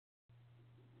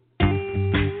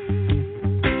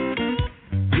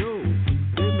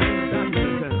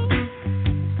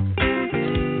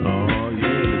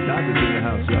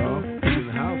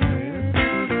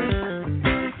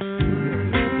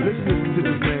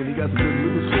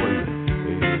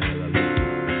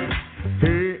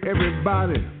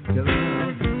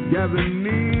gather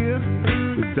near.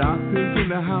 The doctor's in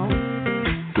the house,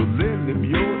 so lend him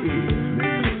your ear.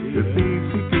 The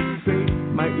things he can say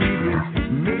might even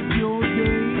make your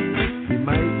day. He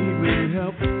might even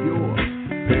help your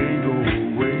pain go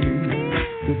away.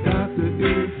 The doctor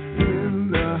is in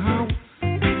the house.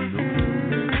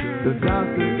 The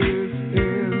doctor is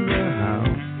in the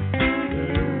house.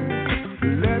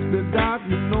 Let the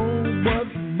doctor know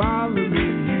what's bothering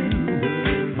you.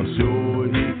 I'm sure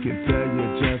he can tell you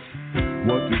just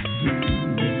what to do.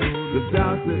 The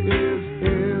doctor is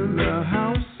in the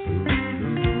house.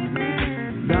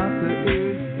 Doctor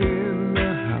is in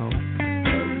the house.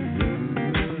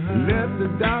 Let the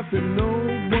doctor know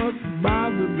what's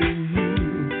bothering you.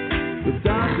 The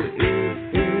doctor is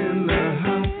in the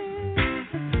house.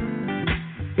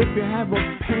 If you have a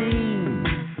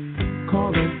pain, call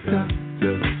the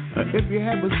doctor. If you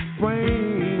have a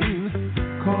sprain,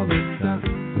 call the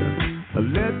doctor.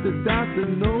 Let the doctor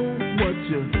know what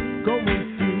you're going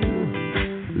through.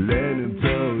 Let him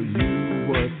tell you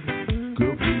what's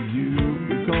good for you.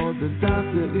 Because the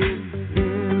doctor is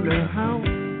in the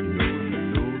house.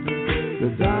 The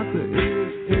doctor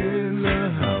is in the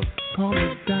house. Call the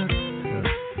doctor.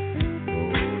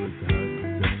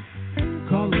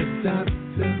 Call the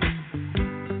doctor.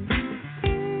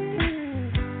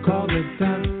 Call the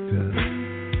doctor.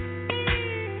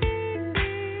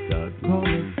 Call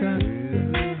the doctor.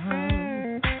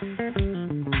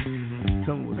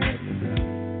 Tell me what's happening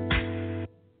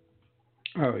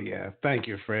now. Oh, yeah. Thank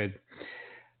you, Fred.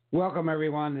 Welcome,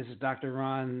 everyone. This is Dr.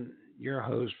 Ron, your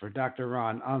host for Dr.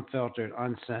 Ron, Unfiltered,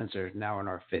 Uncensored, now in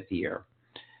our 5th year.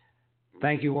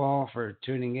 Thank you all for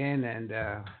tuning in, and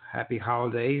happy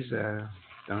holidays.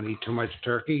 Don't eat too much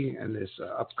turkey in this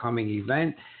upcoming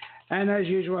event. And as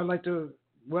usual, I'd like to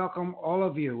welcome all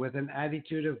of you with an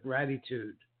attitude of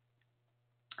gratitude.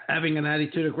 Having an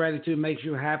attitude of gratitude makes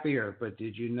you happier, but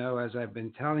did you know, as I've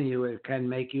been telling you, it can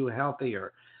make you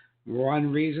healthier?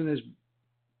 One reason is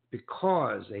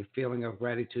because a feeling of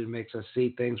gratitude makes us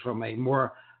see things from a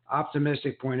more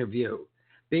optimistic point of view.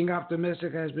 Being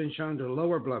optimistic has been shown to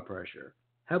lower blood pressure,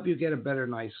 help you get a better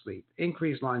night's sleep,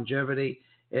 increase longevity.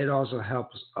 It also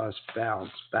helps us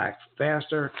bounce back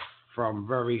faster from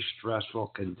very stressful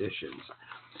conditions.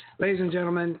 Ladies and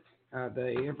gentlemen,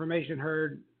 the information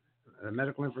heard, the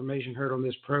medical information heard on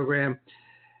this program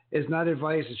is not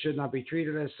advice. It should not be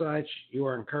treated as such. You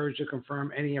are encouraged to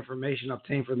confirm any information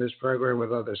obtained from this program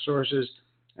with other sources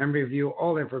and review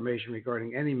all information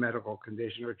regarding any medical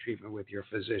condition or treatment with your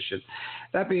physician.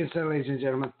 That being said, ladies and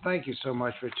gentlemen, thank you so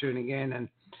much for tuning in, and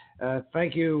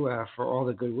thank you for all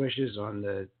the good wishes on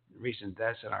the recent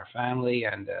deaths in our family,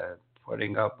 and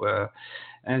putting up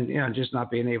and just not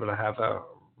being able to have a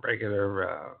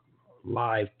regular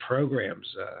live programs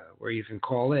where you can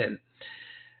call in.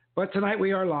 But tonight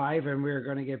we are live, and we're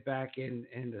going to get back in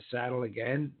the saddle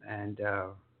again, and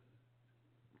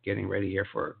getting ready here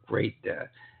for a great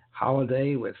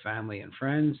holiday with family and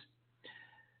friends.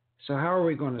 So how are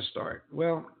we going to start?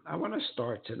 Well, I want to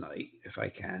start tonight, if I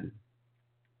can,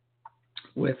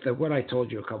 with what I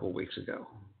told you a couple weeks ago,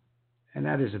 and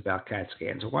that is about CAT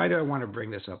scans. Why do I want to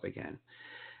bring this up again?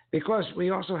 Because we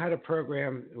also had a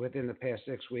program within the past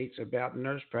 6 weeks about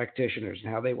nurse practitioners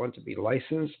and how they want to be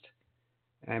licensed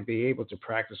and be able to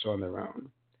practice on their own.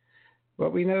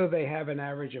 But we know they have an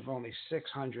average of only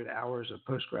 600 hours of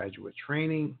postgraduate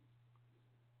training,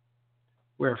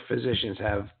 where physicians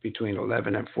have between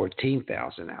 11 and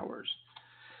 14,000 hours.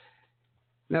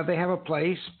 Now, they have a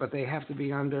place, but they have to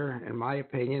be under, in my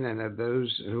opinion, and of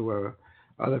those who are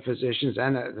other physicians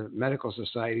and the medical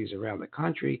societies around the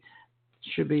country,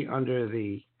 should be under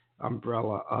the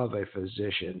umbrella of a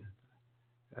physician,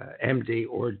 MD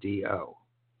or DO.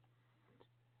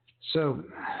 So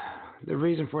the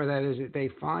reason for that is that they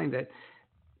find that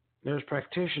nurse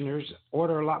practitioners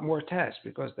order a lot more tests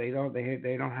because they don't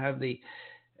have the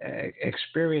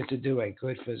experience to do a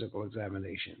good physical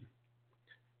examination.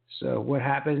 So what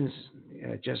happens,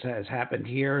 just has happened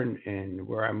here in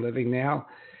where I'm living now.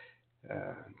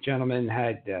 Gentleman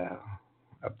had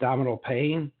abdominal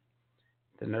pain.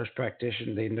 The nurse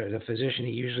practitioner, the physician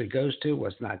he usually goes to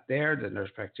was not there. The nurse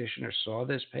practitioner saw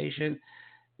this patient.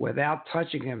 Without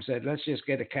touching him, said, let's just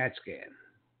get a CAT scan.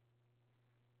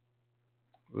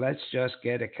 Let's just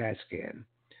get a CAT scan.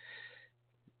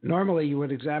 Normally, you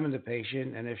would examine the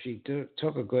patient, and if she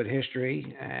took a good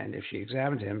history, and if she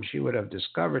examined him, she would have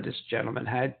discovered this gentleman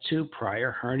had 2 prior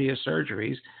hernia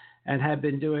surgeries and had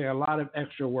been doing a lot of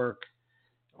extra work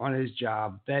on his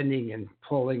job, bending and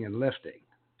pulling and lifting.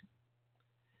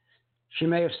 She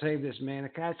may have saved this man a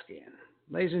CAT scan.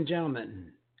 Ladies and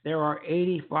gentlemen, there are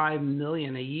 85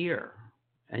 million a year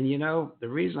And the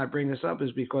reason I bring this up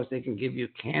is because they can give you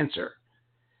cancer.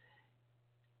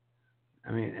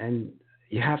 I mean, and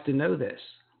you have to know this.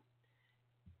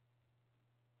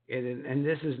 And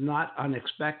this is not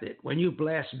unexpected. When you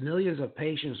blast millions of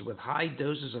patients with high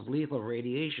doses of lethal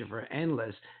radiation for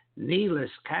endless, needless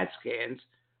CAT scans,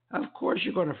 of course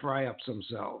you're going to fry up some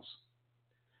cells.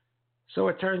 So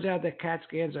it turns out that CAT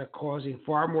scans are causing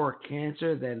far more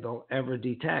cancer than they'll ever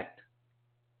detect.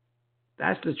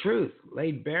 That's the truth,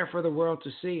 laid bare for the world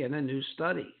to see in a new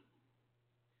study.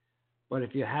 But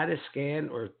if you had a scan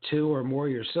or two or more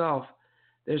yourself,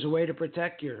 there's a way to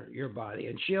protect your body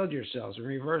and shield yourselves and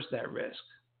reverse that risk.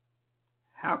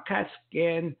 How CAT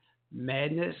scan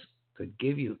madness could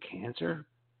give you cancer?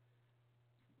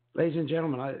 Ladies and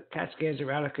gentlemen, CAT scans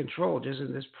are out of control, just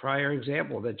in this prior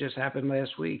example that just happened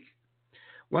last week.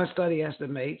 One study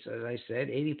estimates, as I said,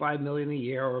 85 million a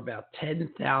year, or about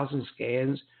 10,000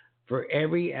 scans for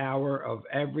every hour of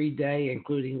every day,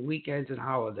 including weekends and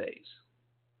holidays.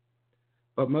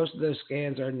 But most of those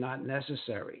scans are not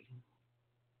necessary.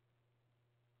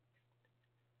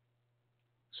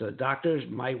 So doctors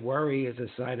might worry it's a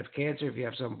sign of cancer if you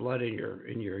have some blood in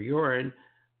your urine,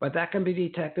 but that can be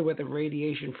detected with a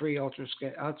radiation-free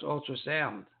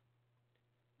ultrasound.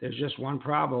 There's just one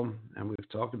problem, and we've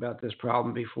talked about this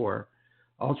problem before.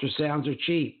 Ultrasounds are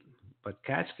cheap, but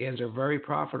CAT scans are very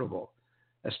profitable,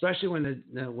 especially when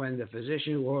the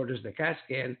physician who orders the CAT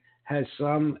scan has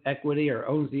some equity or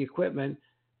owns the equipment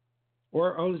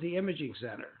or owns the imaging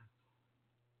center.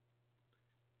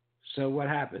 So what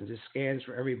happens? It scans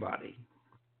for everybody.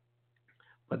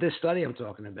 But this study I'm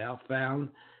talking about found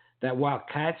that while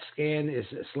CAT scan is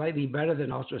slightly better than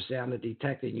ultrasound at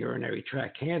detecting urinary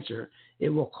tract cancer, it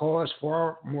will cause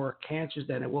far more cancers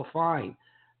than it will find.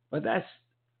 But that's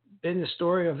been the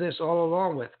story of this all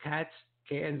along, with CAT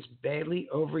scans badly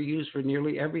overused for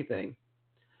nearly everything.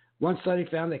 One study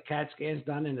found that CAT scans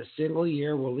done in a single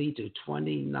year will lead to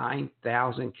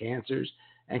 29,000 cancers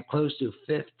and close to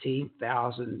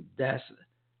 15,000 deaths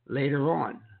later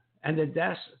on. And the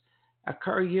deaths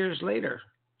occur years later.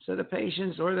 So the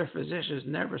patients or their physicians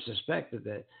never suspected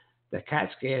that the CAT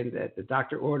scan that the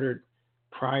doctor ordered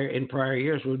in prior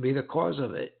years would be the cause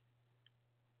of it.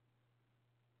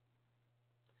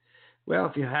 Well,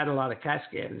 if you had a lot of CAT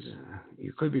scans,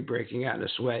 you could be breaking out in a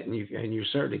sweat, and you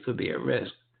certainly could be at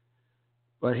risk.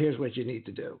 But here's what you need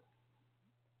to do.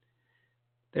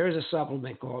 There is a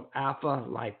supplement called alpha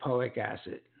lipoic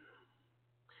acid.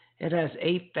 It has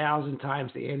 8,000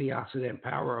 times the antioxidant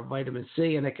power of vitamin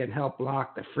C, and it can help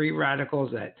block the free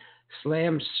radicals that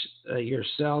slams your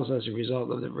cells as a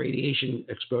result of the radiation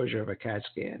exposure of a CAT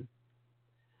scan.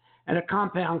 And a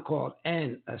compound called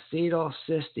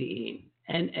N-acetylcysteine,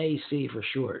 NAC for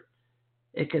short.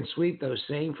 It can sweep those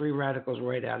same free radicals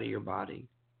right out of your body.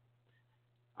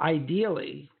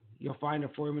 Ideally, you'll find a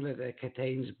formula that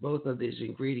contains both of these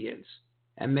ingredients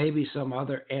and maybe some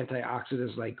other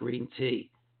antioxidants like green tea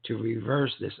to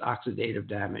reverse this oxidative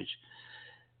damage.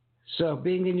 So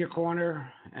being in your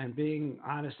corner and being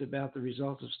honest about the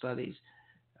results of studies,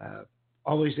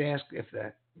 always ask if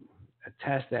a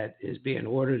test that is being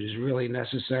ordered is really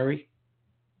necessary.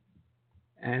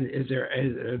 And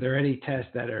are there any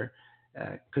tests that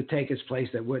could take its place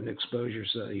that wouldn't expose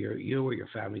you or your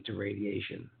family to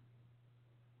radiation?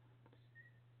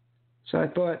 So I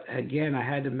thought, again, I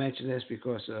had to mention this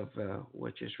because of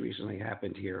what just recently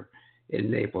happened here in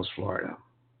Naples, Florida.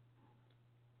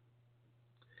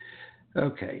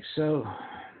 Okay, so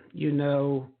you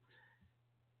know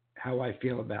how I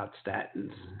feel about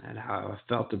statins and how I've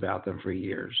felt about them for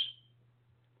years.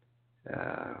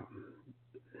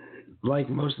 Like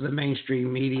most of the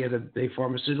mainstream media, the big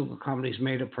pharmaceutical companies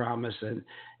made a promise, and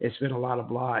it's been a lot of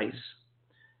lies.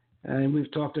 And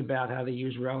we've talked about how they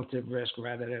use relative risk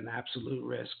rather than absolute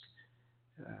risk.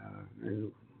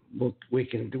 And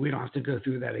we don't have to go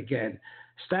through that again.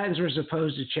 Statins were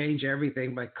supposed to change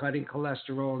everything by cutting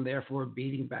cholesterol and therefore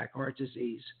beating back heart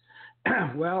disease.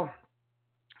 Well,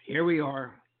 here we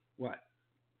are,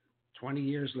 20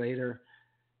 years later,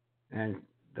 and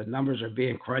the numbers are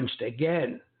being crunched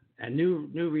again. And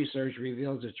new research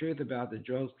reveals the truth about the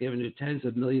drugs given to tens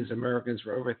of millions of Americans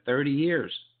for over 30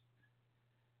 years.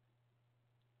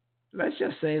 Let's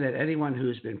just say that anyone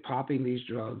who's been popping these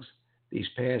drugs these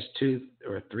past 2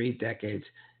 or 3 decades,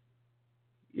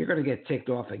 you're going to get ticked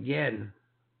off again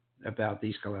about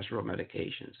these cholesterol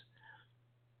medications.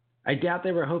 I doubt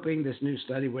they were hoping this new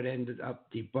study would end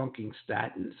up debunking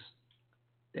statins.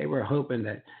 They were hoping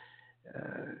that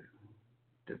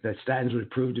statins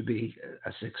would prove to be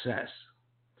a success.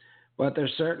 But they're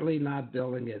certainly not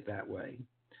billing it that way.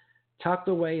 Tucked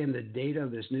away in the data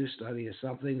of this new study is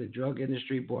something the drug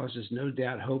industry bosses no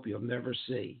doubt hope you'll never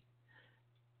see.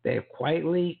 They have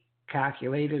quietly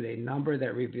calculated a number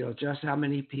that reveals just how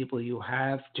many people you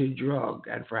have to drug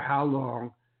and for how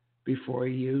long before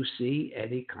you see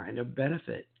any kind of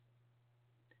benefit.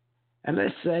 And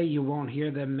let's say you won't hear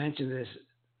them mention this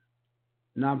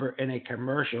number in a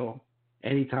commercial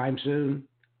anytime soon.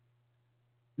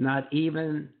 Not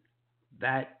even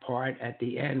that part at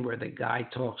the end where the guy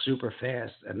talks super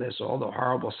fast and lists all the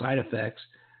horrible side effects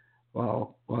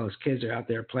while his kids are out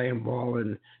there playing ball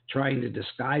and trying to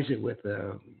disguise it with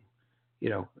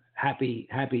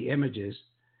happy images.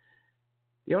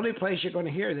 The only place you're going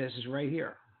to hear this is right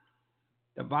here.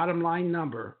 The bottom line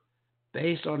number,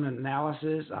 based on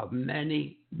analysis of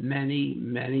many, many,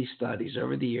 many studies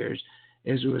over the years,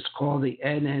 is what's called the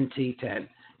NNT10,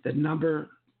 the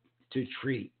number to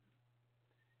treat,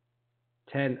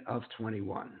 10 of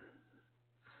 21.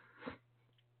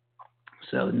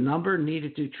 So number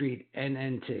needed to treat,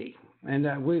 NNT.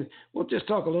 And we'll just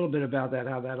talk a little bit about that,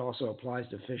 how that also applies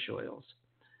to fish oils.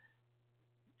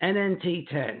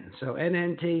 NNT10. So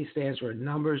NNT stands for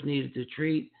numbers needed to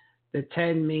treat. The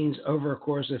 10 means over a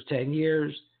course of 10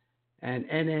 years. And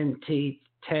NNT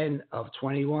 10 of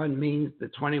 21 means the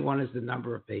 21 is the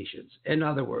number of patients. In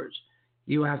other words,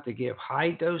 you have to give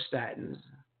high dose statins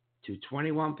to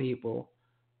 21 people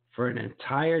for an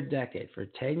entire decade, for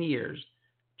 10 years,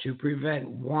 to prevent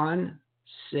one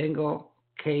single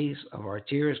case of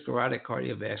arteriosclerotic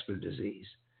cardiovascular disease.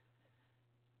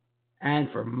 And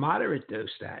for moderate dose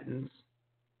statins,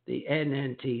 the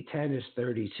NNT10 is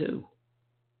 32.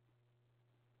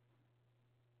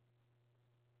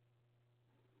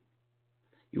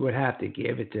 You would have to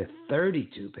give it to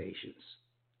 32 patients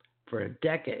for a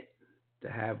decade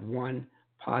to have one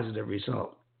positive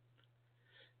result.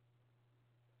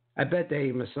 I bet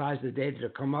they massage the data to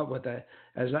come up with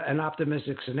as an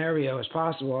optimistic scenario as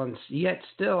possible, and yet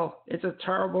still, it's a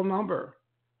terrible number.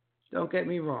 Don't get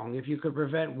me wrong. If you could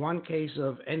prevent one case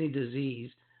of any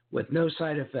disease with no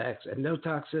side effects and no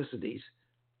toxicities,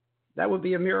 that would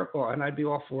be a miracle, and I'd be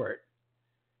all for it.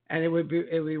 And it would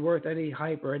be worth any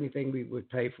hype or anything we would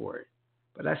pay for it.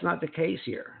 But that's not the case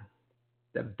here.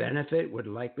 The benefit would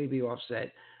likely be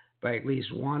offset by at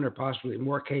least one or possibly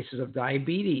more cases of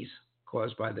diabetes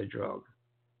caused by the drug,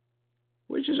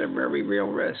 which is a very real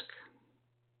risk.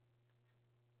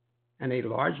 And a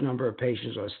large number of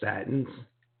patients on statins,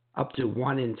 up to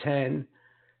 1 in 10,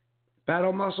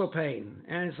 battle muscle pain.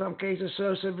 And in some cases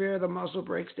so severe the muscle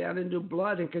breaks down into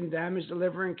blood and can damage the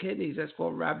liver and kidneys. That's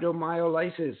called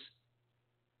rhabdomyolysis.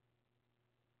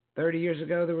 30 years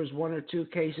ago, there was 1 or 2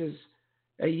 cases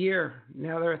a year.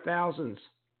 Now there are thousands.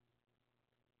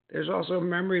 There's also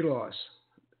memory loss,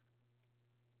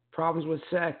 problems with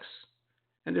sex,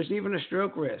 and there's even a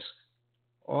stroke risk,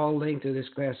 all linked to this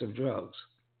class of drugs.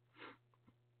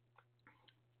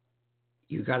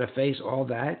 You got to face all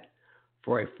that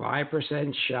for a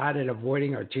 5% shot at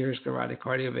avoiding arteriosclerotic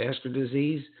cardiovascular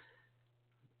disease?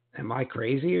 Am I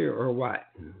crazy or what?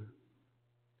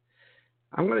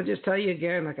 I'm going to just tell you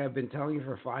again, like I've been telling you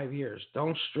for 5 years,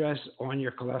 don't stress on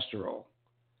your cholesterol,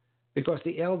 because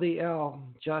the LDL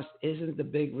just isn't the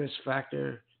big risk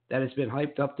factor that it's been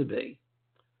hyped up to be.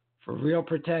 For real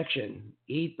protection,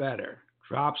 eat better,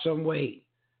 drop some weight,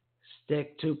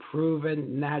 stick to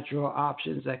proven natural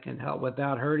options that can help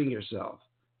without hurting yourself,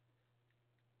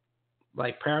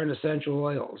 like parent essential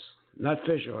oils, nut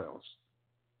fish oils,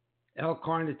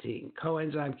 L-carnitine,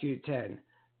 coenzyme Q10,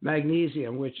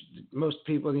 magnesium, which most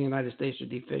people in the United States are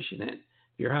deficient in.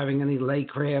 If you're having any leg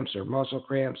cramps or muscle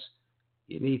cramps,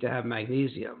 you need to have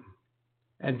magnesium,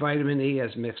 and vitamin E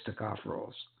as mixed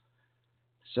tocopherols.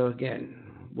 So again,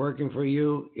 working for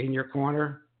you in your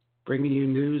corner, bringing you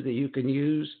news that you can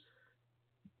use.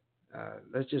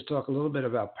 Let's just talk a little bit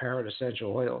about parent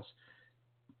essential oils.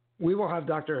 We will have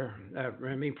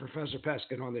Professor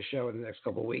Peskin on the show in the next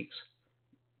couple of weeks.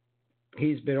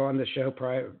 He's been on the show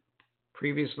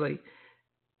previously,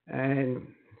 and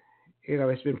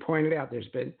it's been pointed out there's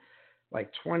been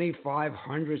like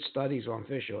 2,500 studies on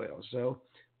fish oils. So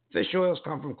fish oils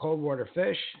come from cold water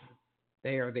fish.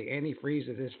 They are the antifreeze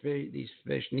that these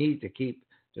fish need to keep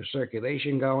their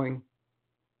circulation going.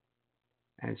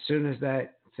 And as soon as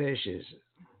that fish is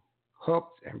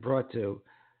hooked and brought to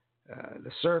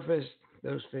the surface,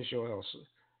 those fish oils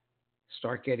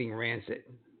start getting rancid.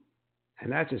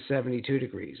 And that's at 72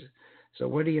 degrees. So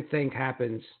what do you think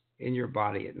happens in your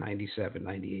body at 97,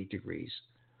 98 degrees?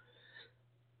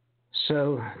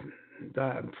 So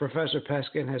Professor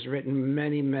Peskin has written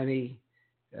many, many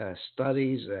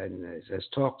studies and has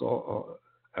talked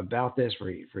about this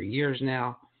for years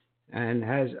now. and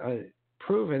has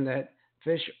proven that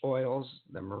fish oils,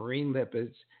 the marine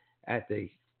lipids, at the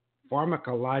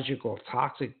pharmacological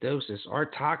toxic doses are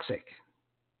toxic.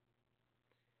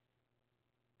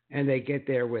 And they get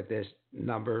there with this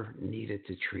number needed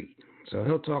to treat. So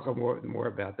he'll talk more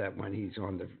about that when he's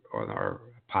on our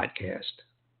podcast.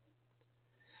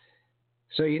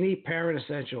 So you need parent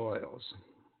essential oils,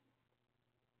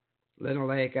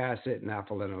 linoleic acid and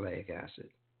alpha linoleic acid.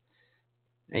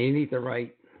 And you need the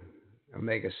right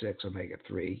omega-6,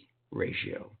 omega-3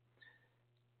 ratio.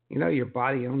 You know, your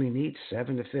body only needs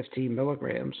 7 to 15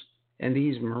 milligrams. And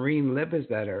these marine lipids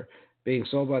that are being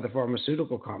sold by the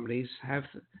pharmaceutical companies have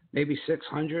maybe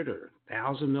 600 or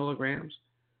 1,000 milligrams.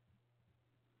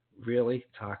 Really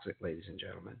toxic, ladies and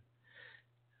gentlemen.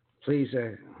 Please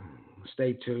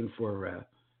stay tuned for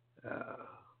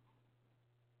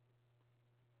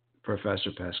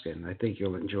Professor Peskin. I think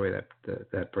you'll enjoy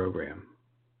that program.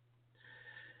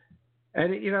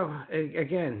 And, you know,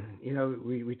 again, you know,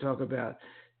 we talk about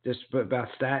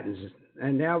statins,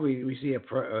 and now we see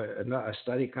a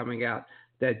study coming out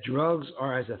that drugs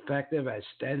are as effective as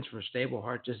stents for stable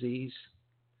heart disease.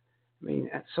 I mean,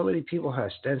 so many people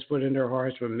have stents put in their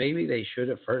hearts, but maybe they should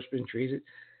have first been treated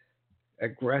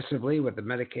aggressively with the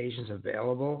medications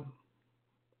available.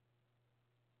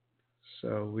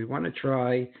 So we want to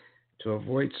try to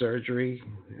avoid surgery.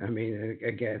 I mean,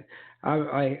 again,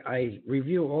 I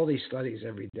review all these studies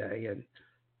every day, and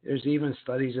there's even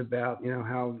studies about, you know,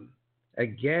 how,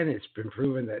 again, it's been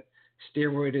proven that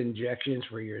steroid injections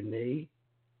for your knee,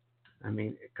 I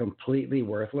mean, completely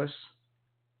worthless.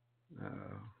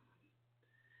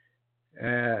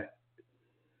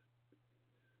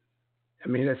 I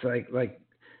mean, it's like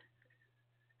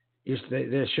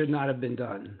this should not have been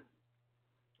done.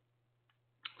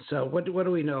 So what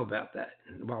do we know about that?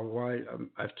 Well,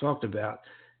 I've talked about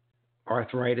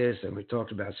arthritis and we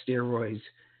talked about steroids.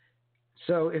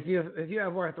 So if you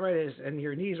have arthritis and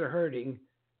your knees are hurting,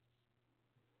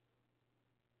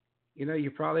 you know,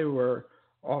 you probably were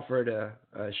offered a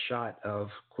shot of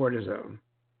cortisone.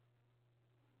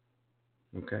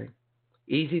 Okay,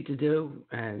 easy to do,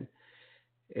 and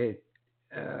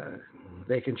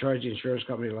they can charge the insurance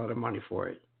company a lot of money for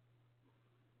it.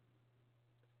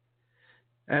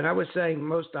 And I was saying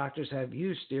most doctors have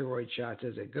used steroid shots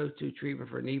as a go-to treatment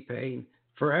for knee pain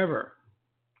forever.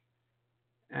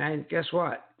 And guess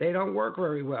what? They don't work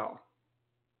very well.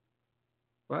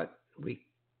 But we,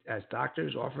 as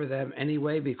doctors, offer them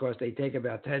anyway because they take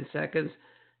about 10 seconds.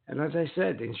 And as I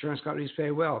said, the insurance companies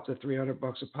pay well, up to $300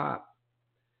 a pop.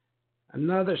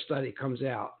 Another study comes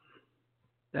out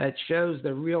that shows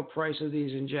the real price of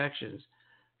these injections.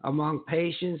 Among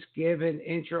patients given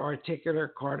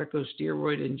intra-articular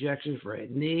corticosteroid injections for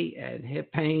knee and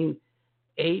hip pain,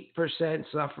 8%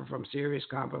 suffer from serious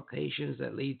complications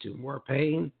that lead to more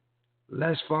pain,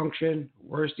 less function,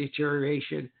 worse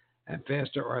deterioration, and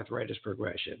faster arthritis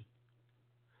progression.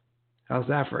 How's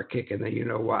that for a kick in the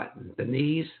you-know-what? The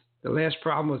knees, the last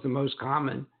problem was the most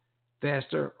common,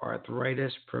 faster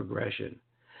arthritis progression.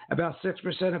 About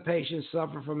 6% of patients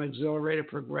suffer from accelerated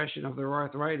progression of their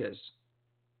arthritis.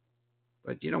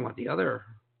 But you don't want the other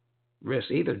risks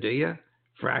either, do you?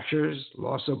 Fractures,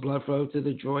 loss of blood flow to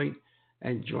the joint,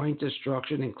 and joint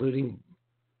destruction, including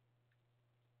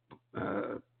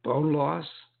bone loss.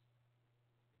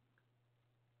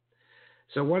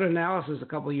 So one analysis a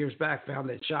couple of years back found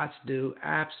that shots do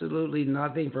absolutely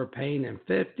nothing for pain in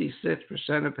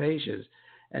 56% of patients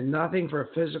and nothing for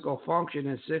physical function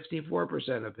in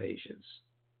 64% of patients.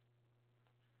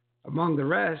 Among the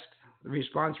rest, the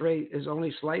response rate is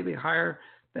only slightly higher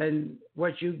than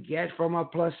what you get from a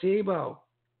placebo.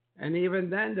 And even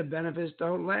then, the benefits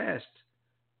don't last.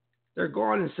 They're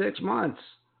gone in 6 months,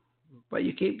 but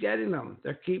you keep getting them.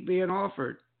 They keep being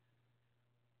offered.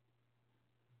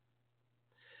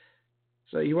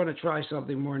 So you want to try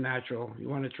something more natural. You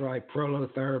want to try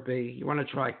prolotherapy. You want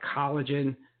to try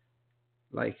collagen,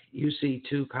 like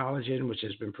UC2 collagen, which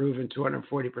has been proven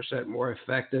 240% more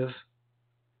effective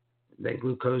than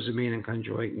glucosamine and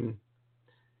chondroitin.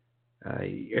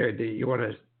 You want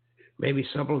to maybe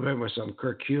supplement with some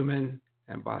curcumin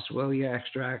and boswellia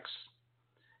extracts.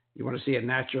 You want to see a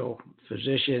natural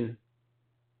physician,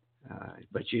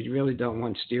 but you really don't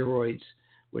want steroids,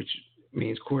 which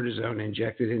means cortisone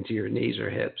injected into your knees or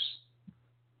hips.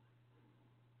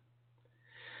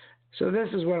 So this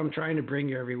is what I'm trying to bring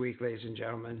you every week, ladies and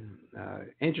gentlemen.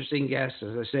 Interesting guests.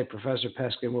 As I said, Professor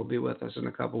Peskin will be with us in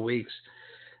a couple weeks.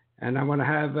 And I want to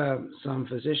have some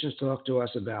physicians talk to us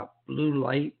about blue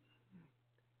light,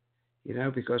 you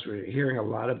know, because we're hearing a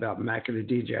lot about macular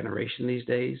degeneration these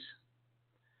days.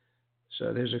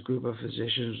 So there's a group of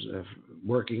physicians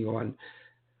working on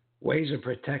ways to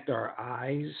protect our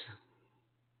eyes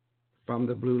from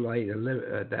the blue light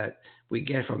that we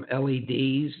get from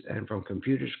LEDs and from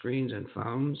computer screens and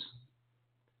phones.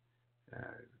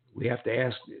 We have to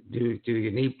ask, do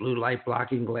you need blue light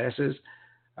blocking glasses?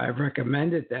 I've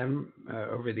recommended them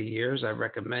over the years. I've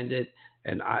recommended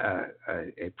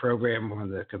a program on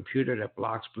the computer that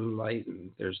blocks blue light, and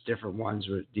there's different ones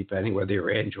depending whether you're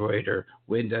Android or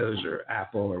Windows or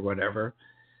Apple or whatever.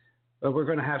 But we're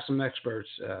going to have some experts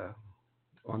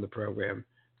on the program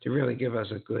to really give us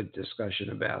a good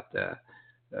discussion about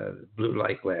blue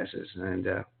light glasses. And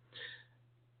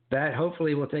that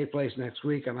hopefully will take place next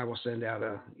week, and I will send out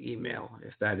an email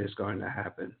if that is going to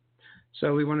happen.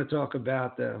 So we want to talk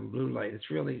about blue light. It's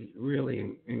really,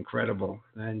 really incredible.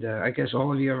 And I guess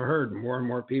all of you have heard more and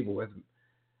more people with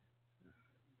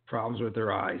problems with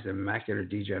their eyes and macular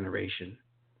degeneration.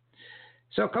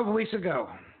 So a couple of weeks ago,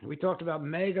 we talked about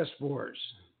megaspores.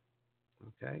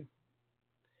 Okay.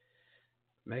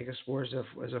 Megaspores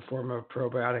is a form of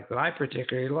probiotic that I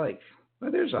particularly like.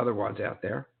 But there's other ones out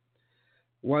there.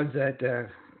 Ones that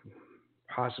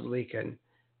possibly can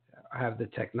have the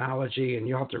technology, and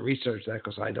you'll have to research that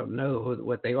because I don't know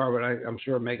what they are, but I'm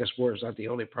sure Megaspore is not the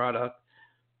only product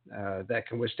that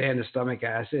can withstand the stomach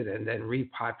acid and then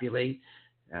repopulate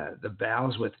the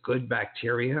bowels with good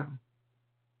bacteria,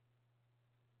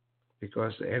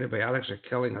 because the antibiotics are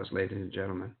killing us, ladies and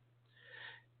gentlemen.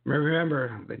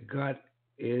 Remember, the gut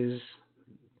is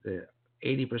the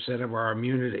 80% of our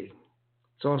immunity.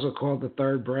 It's also called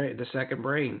the second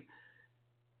brain,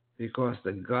 because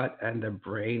the gut and the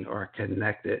brain are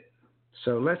connected.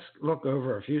 So let's look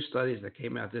over a few studies that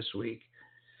came out this week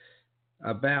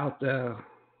about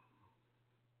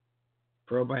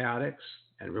probiotics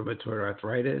and rheumatoid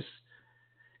arthritis,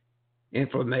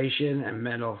 inflammation and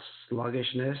mental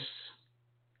sluggishness,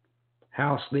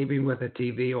 how sleeping with a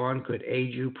TV on could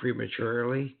age you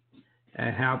prematurely,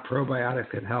 and how probiotics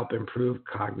can help improve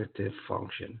cognitive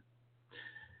function.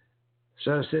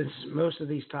 So since most of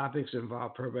these topics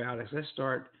involve probiotics, let's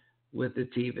start with the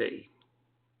TV.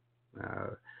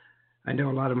 I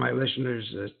know a lot of my listeners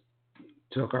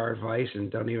took our advice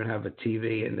and don't even have a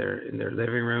TV in their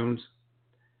living rooms.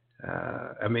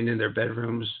 In their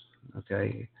bedrooms.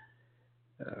 Okay.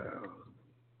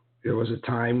 There was a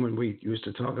time when we used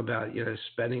to talk about,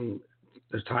 spending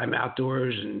the time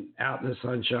outdoors and out in the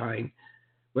sunshine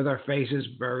with our faces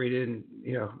buried in,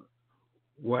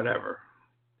 whatever.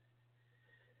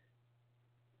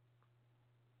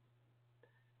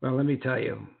 Well, let me tell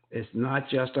you, it's not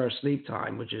just our sleep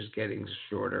time, which is getting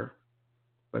shorter,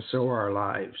 but so are our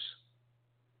lives.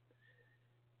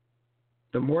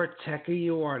 The more techy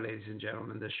you are, ladies and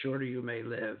gentlemen, the shorter you may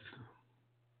live.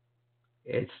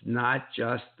 It's not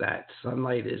just that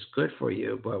sunlight is good for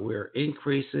you, but we're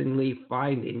increasingly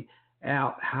finding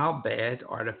out how bad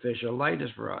artificial light is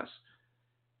for us.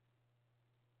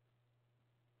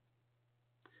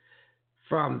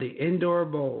 From the indoor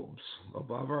bulbs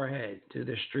above our head to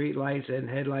the street lights and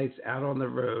headlights out on the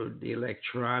road, the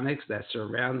electronics that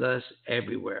surround us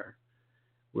everywhere,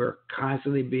 we're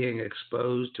constantly being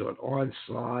exposed to an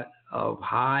onslaught of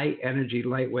high energy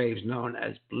light waves known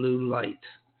as blue light.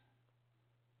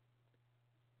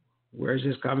 Where's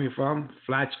this coming from?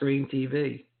 Flat screen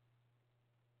TV,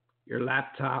 your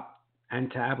laptop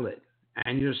and tablet,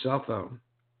 and your cell phone.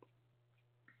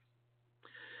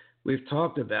 We've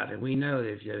talked about it. We know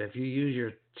that if you use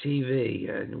your TV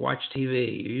and watch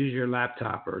TV, you use your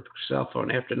laptop or cell phone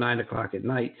after 9 o'clock at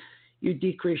night, you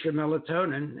decrease your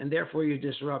melatonin and therefore you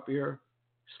disrupt your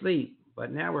sleep.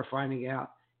 But now we're finding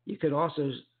out you could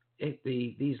also,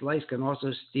 these lights can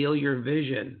also steal your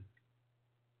vision.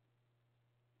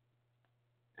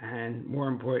 And more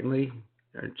importantly,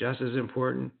 or just as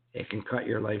important, it can cut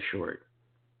your life short.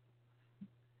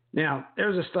 Now,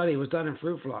 there's a study that was done in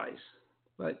fruit flies,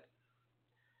 but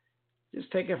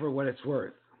just take it for what it's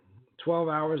worth. 12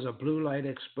 hours of blue light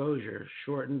exposure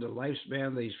shortened the lifespan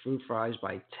of these fruit flies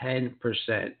by 10%.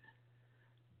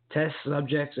 Test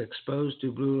subjects exposed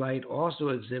to blue light also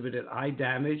exhibited eye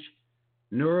damage,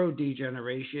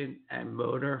 neurodegeneration, and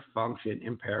motor function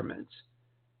impairments.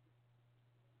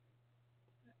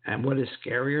 And what is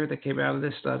scarier that came out of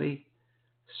this study?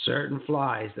 Certain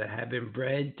flies that have been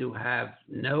bred to have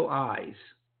no eyes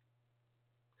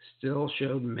still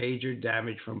showed major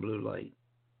damage from blue light.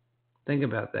 Think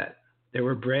about that. They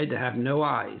were bred to have no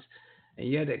eyes, and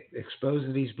yet exposed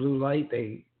to these blue light,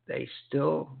 they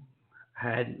still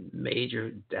had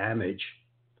major damage.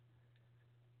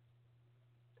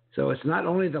 So it's not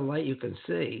only the light you can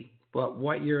see, but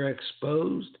what you're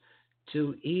exposed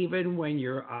to even when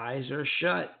your eyes are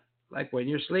shut, like when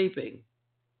you're sleeping.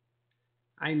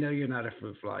 I know you're not a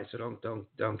fruit fly, so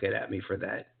don't get at me for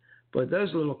that. But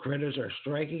those little critters are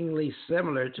strikingly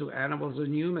similar to animals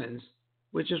and humans,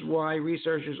 which is why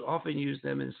researchers often use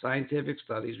them in scientific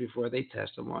studies before they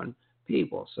test them on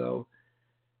people. So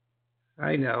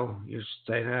I know you're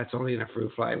saying that's only in a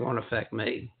fruit fly, it won't affect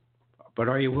me. But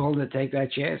are you willing to take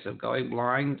that chance of going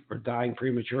blind or dying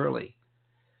prematurely?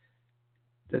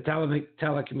 The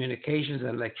telecommunications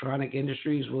and electronic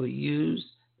industries will use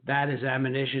that as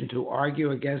ammunition to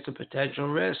argue against the potential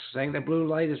risks, saying that blue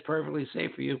light is perfectly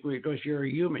safe for you because you're a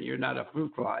human, you're not a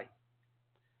fruit fly.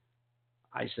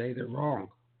 I say they're wrong.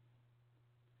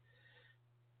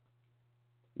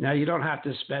 Now, you don't have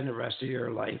to spend the rest of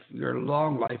your life, your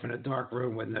long life, in a dark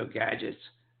room with no gadgets.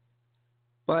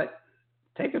 But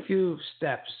take a few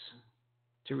steps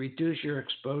to reduce your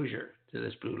exposure to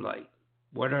this blue light.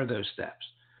 What are those steps?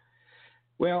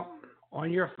 Well,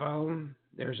 on your phone,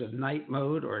 there's a night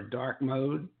mode or a dark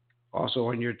mode. Also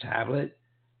on your tablet.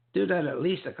 Do that at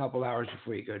least a couple hours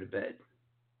before you go to bed.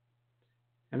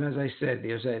 And as I said,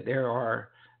 there are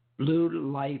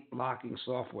blue light blocking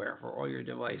software for all your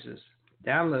devices.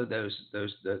 Download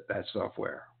that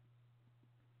software.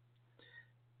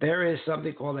 There is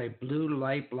something called a blue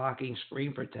light blocking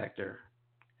screen protector,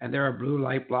 and there are blue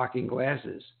light blocking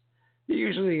glasses. They're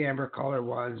usually amber color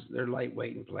ones. They're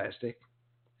lightweight and plastic.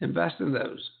 Invest in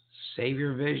those. Save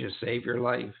your vision. Save your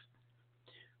life.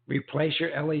 Replace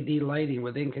your LED lighting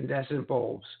with incandescent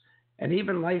bulbs, and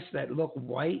even lights that look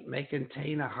white may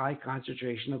contain a high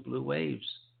concentration of blue waves.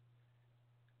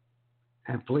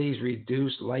 And please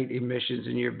reduce light emissions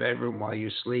in your bedroom while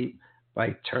you sleep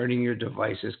by turning your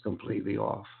devices completely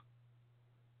off.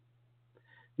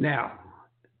 Now,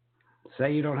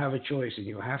 say you don't have a choice and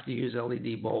you have to use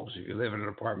LED bulbs if you live in an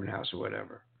apartment house or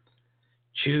whatever.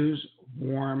 Choose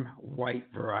warm white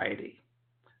variety.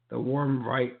 The warm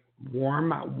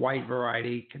white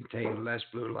variety contains less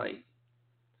blue light.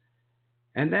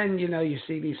 And then, you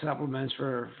see these supplements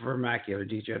for macular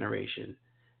degeneration.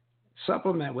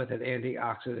 Supplement with an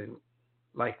antioxidant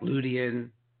like lutein,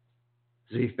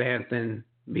 zeaxanthin,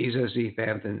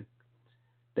 mesozeaxanthin.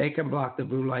 They can block the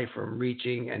blue light from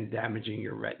reaching and damaging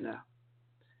your retina.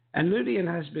 And lutein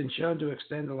has been shown to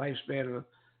extend the lifespan of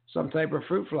some type of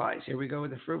fruit flies. Here we go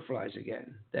with the fruit flies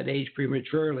again, that age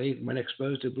prematurely when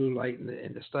exposed to blue light in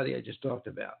the study I just talked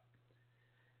about.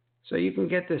 So you can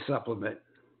get this supplement.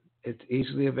 It's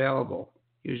easily available,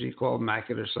 usually called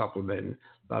macular supplement.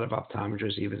 A lot of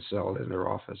optometrists even sell it in their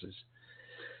offices.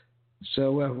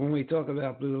 So when we talk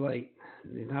about blue light,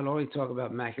 we not only talk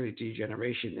about macular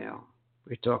degeneration now,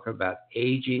 we talk about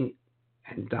aging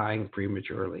and dying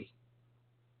prematurely.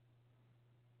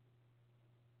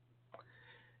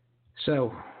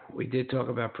 So we did talk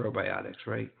about probiotics,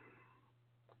 right?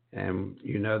 And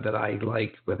you know that I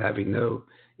like, with having no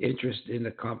interest in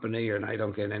the company, and I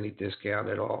don't get any discount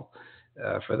at all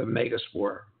for the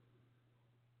Megaspore.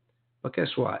 But guess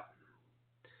what?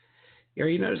 Are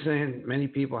you noticing many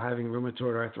people having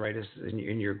rheumatoid arthritis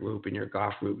in your group, in your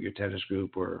golf group, your tennis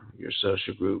group, or your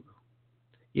social group?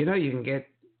 You can get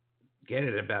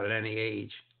it about at any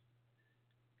age.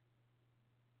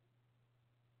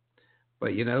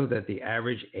 But you know that the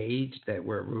average age that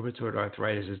where rheumatoid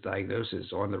arthritis is diagnosed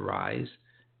is on the rise.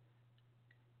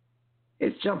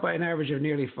 It's jumped by an average of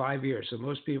nearly 5 years. So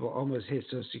most people almost hit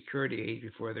Social Security age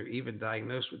before they're even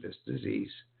diagnosed with this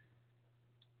disease.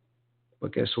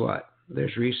 But guess what?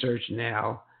 There's research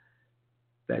now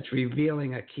that's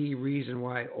revealing a key reason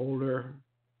why older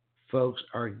folks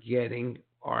are getting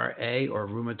RA or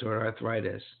rheumatoid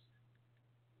arthritis.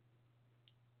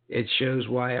 It shows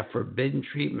why a forbidden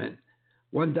treatment,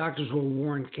 one doctors will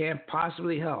warn can't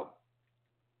possibly help,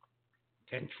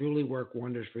 can truly work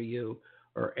wonders for you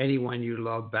or anyone you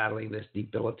love battling this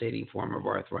debilitating form of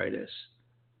arthritis.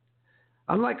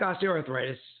 Unlike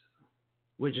osteoarthritis,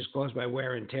 which is caused by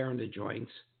wear and tear in the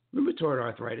joints, rheumatoid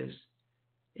arthritis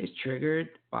is triggered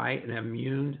by an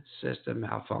immune system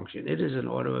malfunction. It is an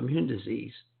autoimmune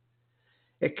disease.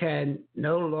 It can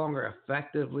no longer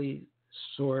effectively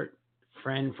sort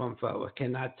friend from foe. It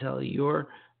cannot tell your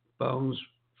bones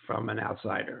from an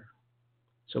outsider.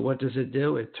 So what does it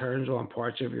do? It turns on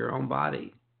parts of your own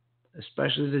body,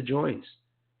 especially the joints.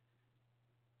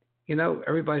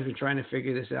 Everybody's been trying to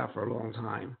figure this out for a long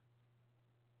time.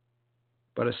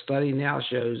 But a study now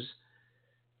shows,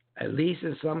 at least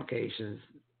in some cases,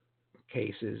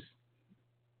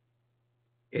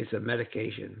 it's a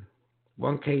medication.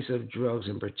 One case of drugs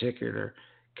in particular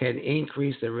can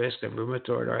increase the risk of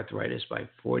rheumatoid arthritis by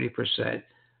 40%,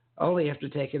 only after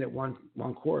taking it one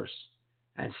course,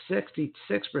 and 66%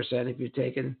 if you've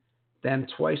taken them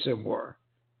twice or more.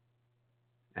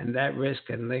 and that risk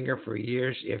can linger for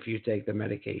years if you take the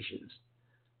medications.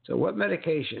 So, what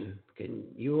medication can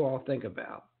you all think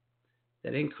about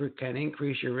that can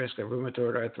increase your risk of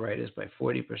rheumatoid arthritis by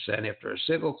 40% after a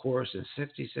single course and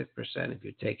 66% if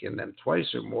you're taking them twice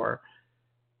or more,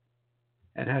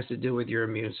 and has to do with your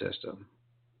immune system?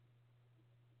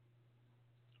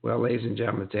 Well, ladies and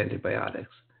gentlemen, it's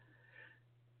antibiotics.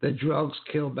 The drugs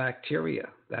kill bacteria.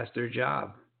 That's their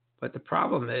job. But the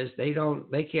problem is they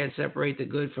can't separate the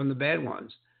good from the bad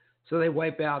ones. So they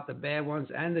wipe out the bad ones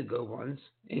and the good ones,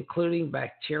 including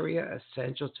bacteria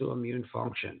essential to immune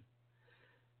function.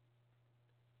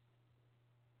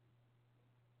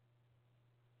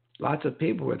 Lots of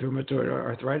people with rheumatoid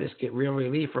arthritis get real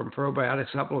relief from probiotic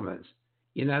supplements.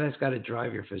 You know, that's got to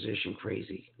drive your physician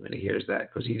crazy when he hears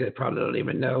that, because he probably don't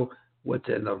even know what's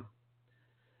in them.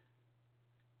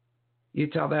 You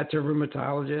tell that to a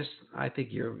rheumatologist, I think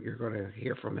you're going to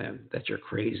hear from him that you're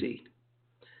crazy.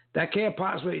 That can't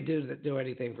possibly do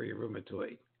anything for your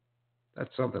rheumatoid.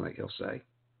 That's something like he'll say.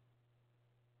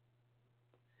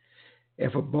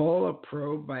 If a bowl of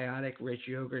probiotic-rich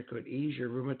yogurt could ease your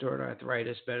rheumatoid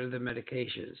arthritis better than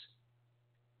medications,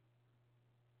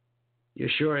 you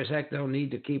sure as heck don't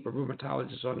need to keep a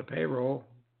rheumatologist on the payroll.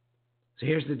 So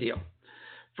here's the deal.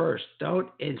 First, don't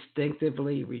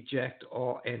instinctively reject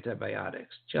all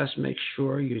antibiotics. Just make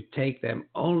sure you take them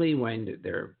only when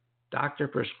they're doctor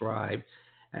prescribed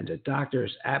and the doctor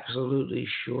is absolutely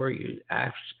sure you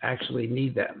actually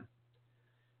need them.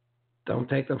 Don't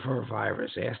take them for a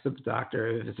virus. Ask the doctor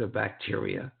if it's a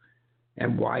bacteria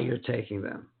and why you're taking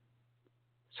them.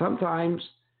 Sometimes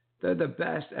they're the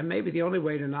best and maybe the only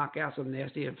way to knock out some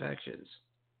nasty infections.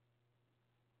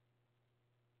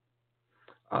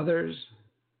 Others,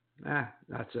 not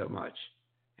so much.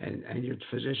 And your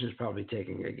physician's probably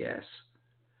taking a guess.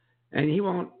 And he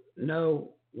won't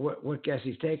know what guess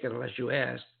he's taking unless you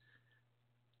ask.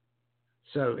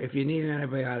 So if you need an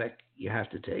antibiotic, you have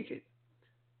to take it.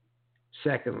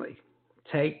 Secondly,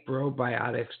 take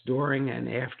probiotics during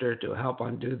and after to help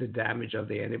undo the damage of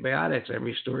the antibiotics and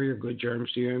restore your good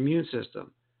germs to your immune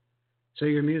system, so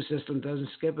your immune system doesn't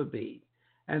skip a beat.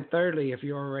 And thirdly, if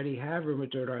you already have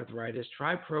rheumatoid arthritis,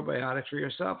 try probiotics for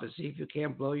yourself and see if you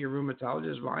can't blow your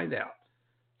rheumatologist's mind out.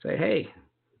 Say, hey,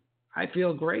 I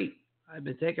feel great. I've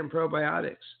been taking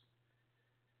probiotics.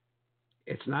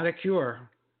 It's not a cure.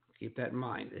 Keep that in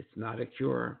mind. It's not a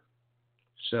cure.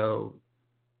 So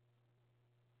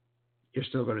you're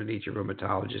still going to need your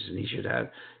rheumatologist, and he should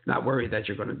not worry that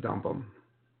you're going to dump them.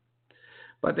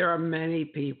 But there are many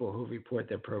people who report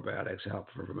that probiotics help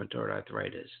for rheumatoid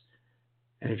arthritis.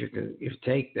 And if you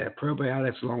take that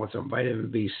probiotics along with some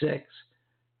vitamin B6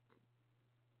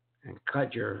 and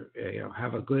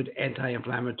have a good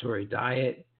anti-inflammatory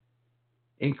diet,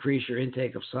 increase your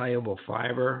intake of soluble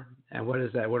fiber. And what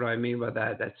is that? What do I mean by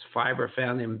that? That's fiber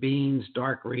found in beans,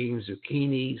 dark greens,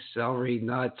 zucchini, celery,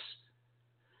 nuts.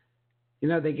 You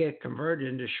know, they get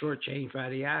converted into short-chain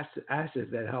fatty acids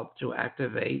that help to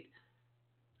activate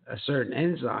a certain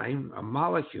enzyme, a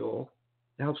molecule,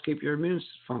 that helps keep your immune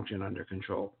function under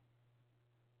control.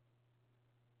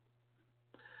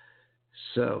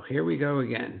 So here we go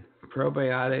again.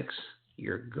 Probiotics,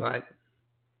 your gut,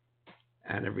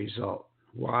 and a result.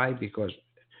 Why? Because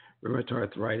rheumatoid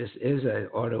arthritis is an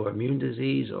autoimmune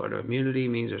disease. Autoimmunity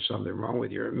means there's something wrong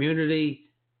with your immunity.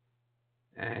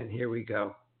 And here we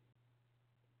go.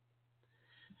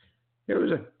 There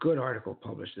was a good article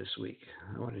published this week.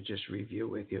 I want to just review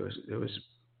with you. It was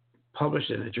published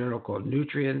in a journal called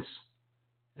Nutrients,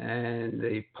 and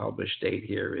the published date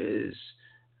here is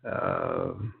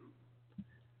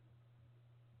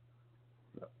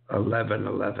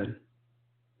 11/11.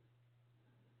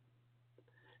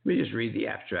 Let me just read the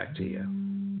abstract to you.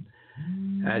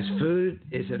 As food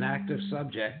is an active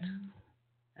subject,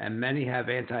 and many have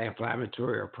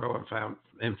anti-inflammatory or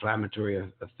pro-inflammatory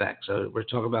effects. So we're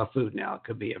talking about food now. It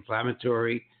could be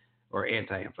inflammatory or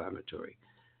anti-inflammatory.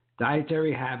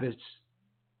 Dietary habits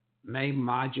may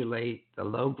modulate the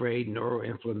low-grade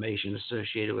neuroinflammation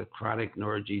associated with chronic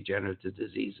neurodegenerative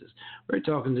diseases. We're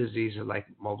talking diseases like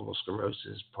multiple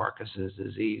sclerosis, Parkinson's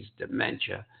disease,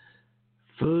 dementia.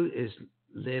 Food is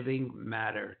living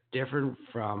matter, different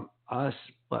from us,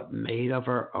 but made of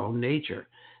our own nature.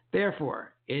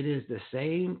 Therefore, it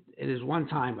is one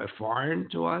time a foreign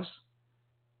to us,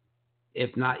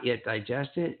 if not yet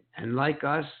digested, and like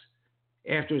us,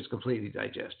 after it's completely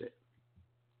digested.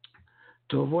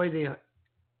 To avoid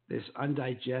this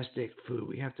undigested food,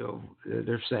 we have to,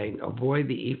 they're saying, avoid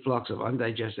the efflux of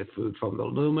undigested food from the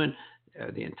lumen,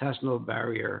 the intestinal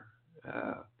barrier,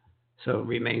 so it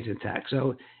remains intact.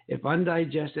 So If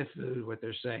undigested food, what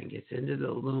they're saying, gets into the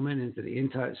lumen, into the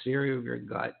interior of your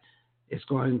gut, it's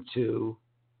going to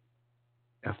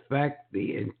affect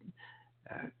the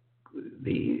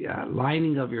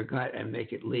lining of your gut and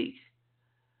make it leak.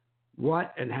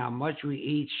 What and how much we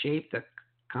eat shape the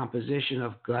composition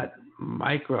of gut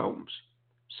microbes.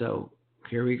 So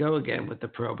here we go again with the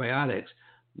probiotics.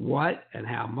 What and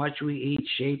how much we eat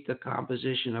shape the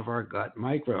composition of our gut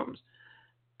microbes.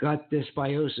 Gut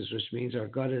dysbiosis, which means our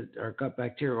gut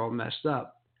bacteria are all messed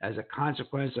up as a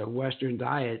consequence of Western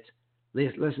diets,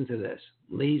 listen to this,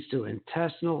 leads to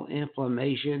intestinal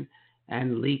inflammation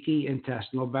and leaky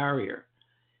intestinal barrier.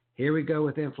 Here we go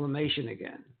with inflammation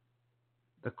again,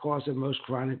 the cause of most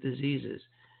chronic diseases,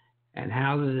 and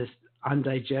how this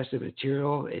undigested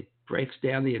material, it breaks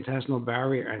down the intestinal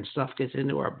barrier and stuff gets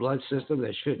into our blood system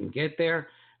that shouldn't get there,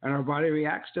 and our body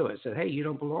reacts to it. Said, hey, you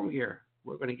don't belong here.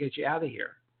 We're going to get you out of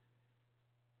here.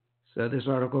 So this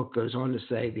article goes on to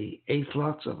say the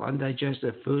efflux of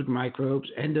undigested food microbes,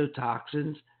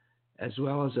 endotoxins, as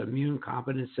well as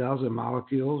immune-competent cells and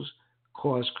molecules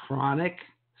cause chronic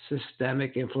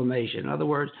systemic inflammation. In other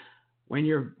words, when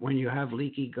you have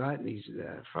leaky gut and these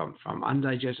from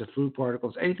undigested food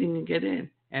particles, anything can get in,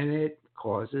 and it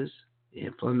causes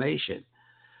inflammation.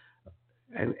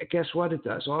 And guess what it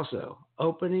does also?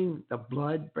 Opening the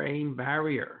blood-brain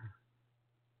barrier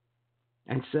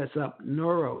and sets up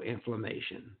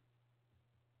neuroinflammation.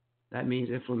 That means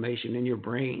inflammation in your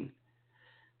brain.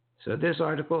 So this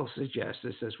article suggests,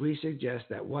 it says, we suggest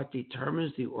that what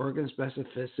determines the organ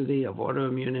specificity of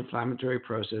autoimmune inflammatory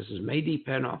processes may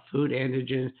depend on food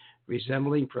antigens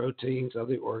resembling proteins of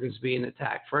the organs being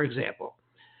attacked. For example,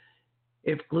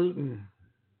 if gluten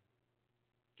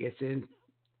gets in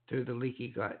through the leaky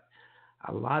gut,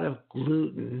 a lot of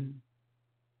gluten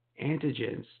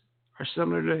antigens are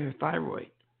similar to your thyroid.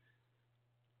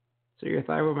 So your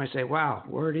thyroid might say, wow,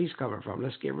 where are these coming from?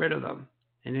 Let's get rid of them.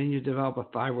 And then you develop a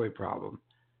thyroid problem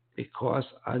because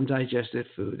undigested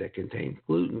food that contains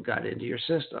gluten got into your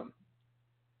system.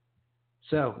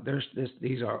 So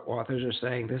these authors are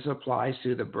saying this applies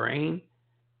to the brain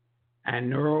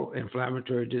and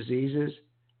neuroinflammatory diseases,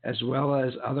 as well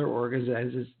as other organs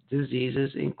and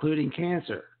diseases, including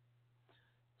cancer.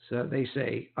 So they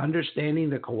say understanding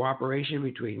the cooperation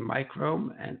between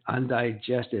microbe and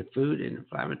undigested food in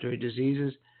inflammatory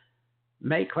diseases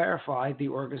may clarify the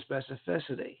organ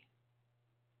specificity.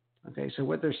 Okay, so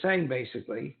what they're saying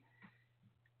basically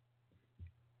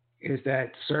is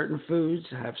that certain foods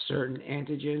have certain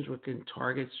antigens which can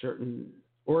target certain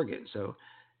organs. So,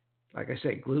 like I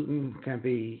said, gluten can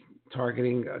be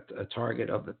targeting a target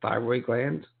of the thyroid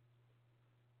gland.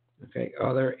 Okay,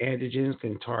 other antigens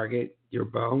can target your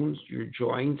bones, your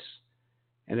joints.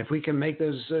 And if we can make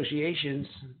those associations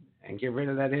and get rid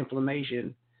of that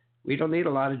inflammation, we don't need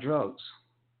a lot of drugs.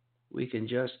 We can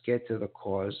just get to the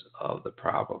cause of the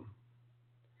problem.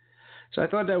 So I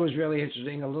thought that was really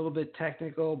interesting, a little bit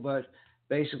technical, but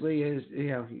basically is,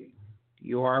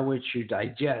 you are what you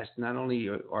digest. Not only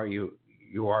are you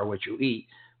are what you eat,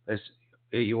 but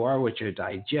you are what you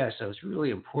digest. So it's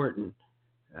really important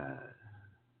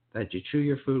that you chew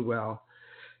your food well.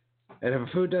 And if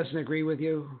a food doesn't agree with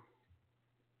you,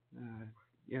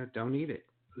 don't eat it.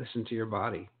 Listen to your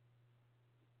body.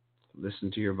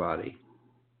 Listen to your body.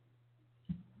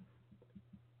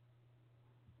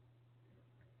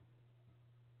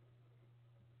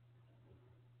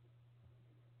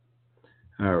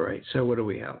 All right. So what do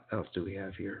we have? Else do we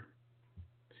have here?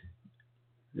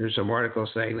 There's some articles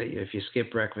saying that if you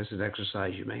skip breakfast and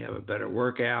exercise, you may have a better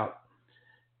workout.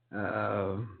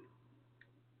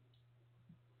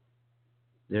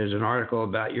 There's an article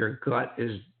about your gut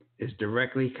is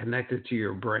directly connected to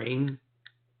your brain.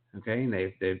 Okay, and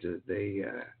they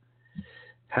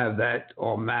have that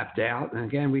all mapped out. And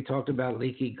again, we talked about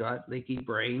leaky gut, leaky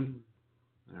brain.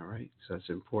 All right, so it's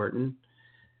important.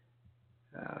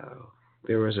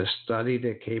 There was a study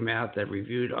that came out that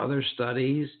reviewed other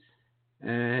studies,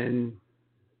 and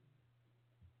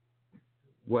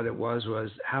what it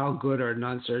was how good are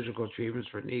non-surgical treatments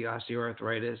for knee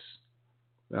osteoarthritis?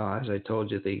 Well, as I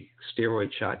told you, the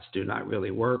steroid shots do not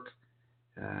really work,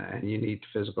 and you need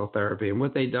physical therapy. And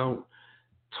what they don't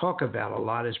talk about a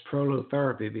lot is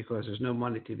prolotherapy, because there's no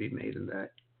money to be made in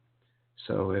that.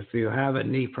 So if you have a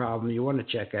knee problem, you want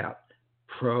to check out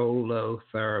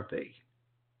prolotherapy.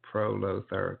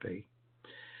 Prolotherapy.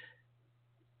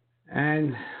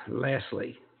 And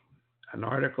lastly, an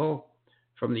article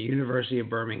from the University of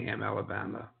Birmingham,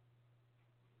 Alabama.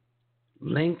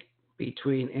 Link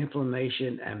between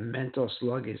inflammation and mental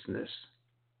sluggishness.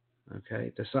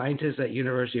 Okay, the scientists at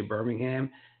University of Birmingham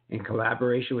in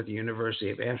collaboration with the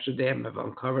University of Amsterdam, have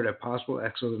uncovered a possible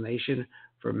explanation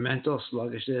for mental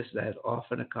sluggishness that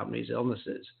often accompanies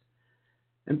illnesses.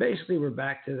 And basically, we're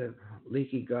back to the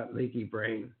leaky gut, leaky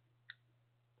brain.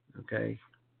 Okay.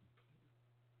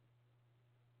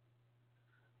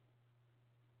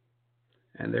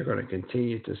 And they're going to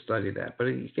continue to study that. But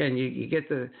again, you get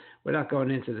without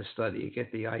going into the study, you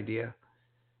get the idea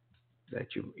that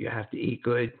you have to eat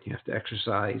good, you have to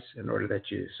exercise in order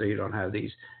so you don't have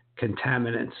these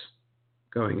contaminants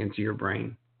going into your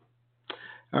brain.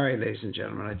 All right, ladies and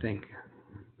gentlemen, I think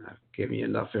I've given you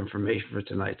enough information for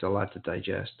tonight. It's a lot to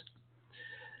digest.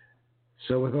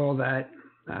 So with all that,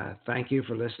 thank you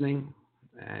for listening.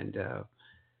 And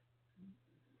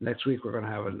next week we're going to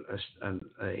have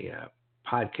a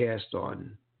podcast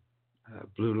on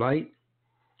blue light.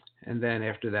 And then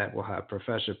after that, we'll have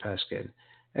Professor Peskin,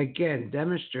 again,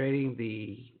 demonstrating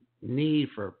the need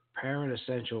for parent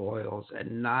essential oils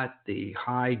and not the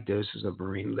high doses of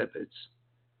marine lipids.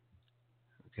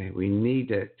 Okay, we need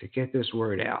to get this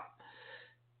word out.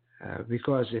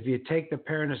 Because if you take the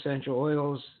parent essential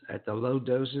oils at the low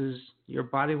doses, your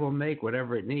body will make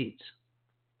whatever it needs.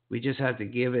 We just have to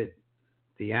give it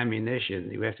the ammunition.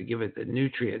 We have to give it the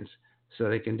nutrients so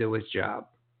they can do its job.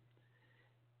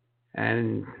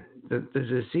 And the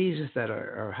diseases that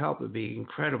are helped would be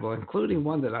incredible, including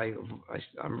one that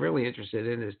I'm really interested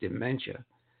in is dementia.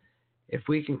 If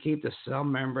we can keep the cell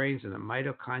membranes and the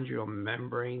mitochondrial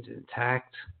membranes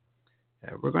intact,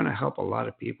 we're going to help a lot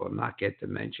of people not get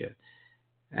dementia.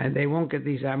 And they won't get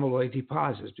these amyloid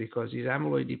deposits because these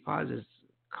amyloid deposits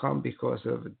come because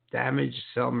of damaged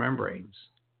cell membranes.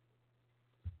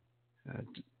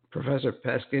 Professor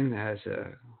Peskin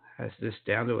has this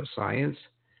down to a science.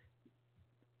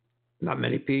 Not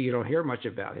many people, you don't hear much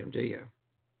about him, do you?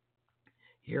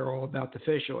 You hear all about the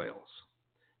fish oils.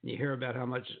 You hear about how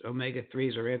much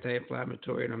omega-3s are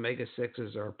anti-inflammatory and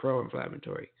omega-6s are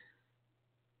pro-inflammatory.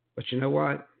 But you know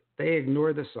what? They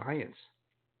ignore the science.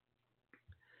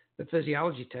 The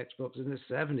physiology textbooks in the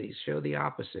 70s show the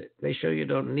opposite. They show you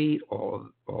don't need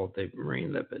all the marine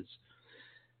lipids.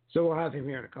 So we'll have him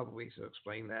here in a couple of weeks to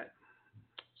explain that.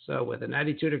 So with an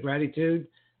attitude of gratitude,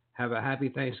 have a happy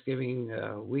Thanksgiving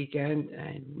weekend,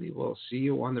 and we will see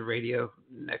you on the radio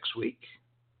next week.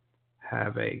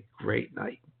 Have a great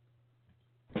night.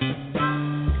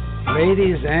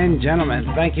 Ladies and gentlemen,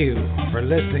 thank you for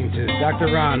listening to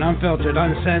Dr. Ron, Unfiltered,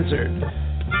 Uncensored,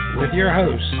 with your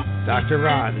host, Dr.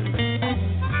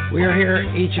 Ron. We are here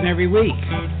each and every week.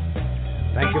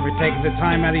 Thank you for taking the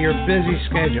time out of your busy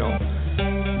schedule.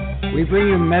 We bring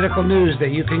you medical news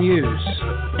that you can use.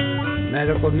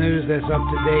 Medical news that's up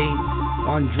to date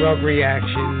on drug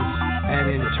reactions and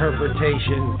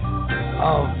interpretation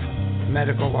of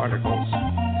medical articles.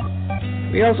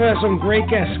 We also have some great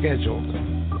guests scheduled.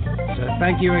 So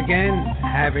thank you again.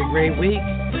 Have a great week.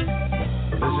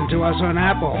 Listen to us on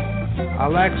Apple,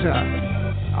 Alexa,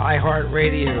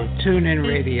 iHeartRadio, TuneIn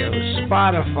Radio,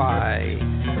 Spotify,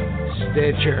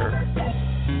 Stitcher.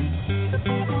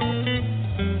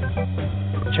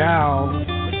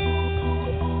 Ciao.